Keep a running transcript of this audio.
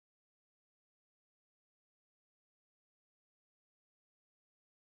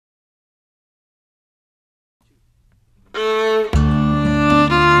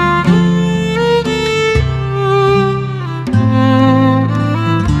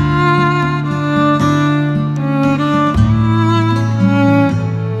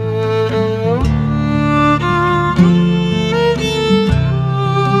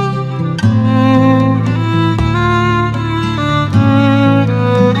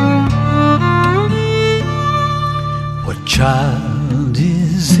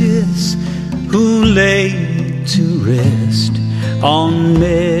on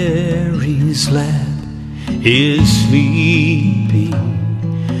Mary's lap is sleeping,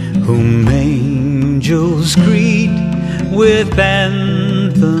 whom angels greet with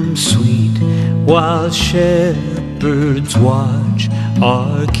anthems sweet, while shepherds watch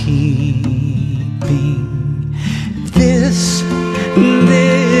are keeping. This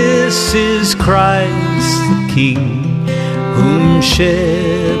is Christ the King, whom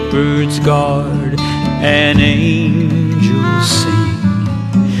shepherds guard and angels sing.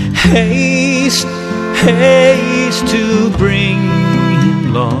 Haste, haste to bring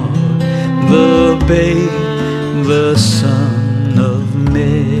him, Lord, the babe, the Son of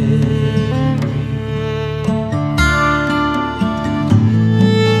Mary.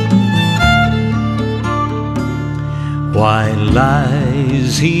 Why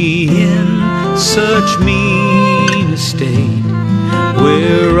lies he in such mean estate,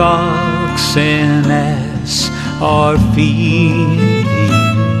 where ox and ass are feeding?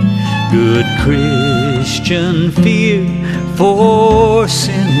 Good Christian, fear, for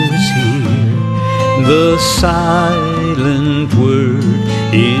sinners here the silent word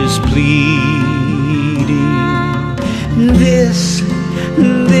is pleading. This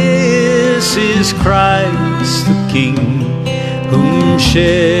is Christ the King, whom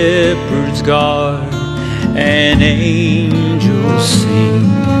shepherds guard and angels sing.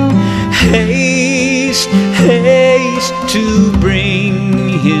 Haste, haste to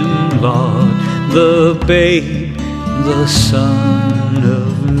bring him, Lord, the babe, the Son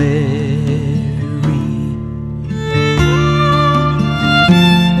of Mary.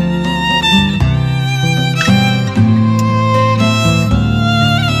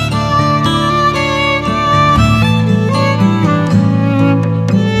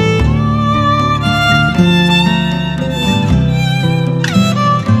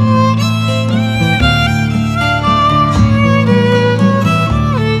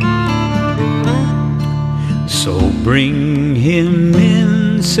 So bring him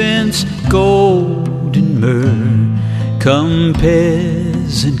incense, gold and myrrh. Come,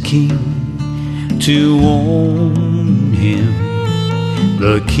 peasant king, to own him,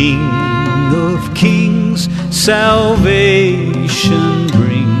 the King of kings, salvation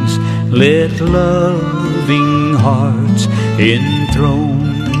brings. Let loving hearts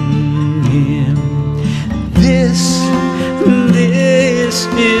enthrone him. This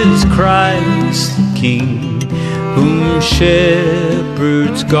is Christ the King, whom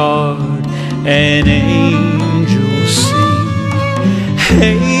shepherds guard and angels sing.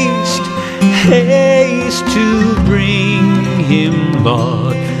 Haste, haste to bring him,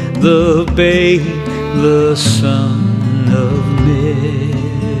 Lord, the babe, the Son of Mary,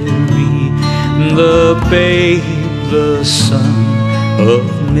 the babe, the Son of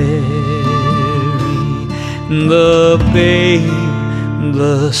Mary, the babe,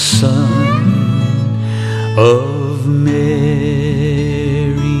 the Son of Mary.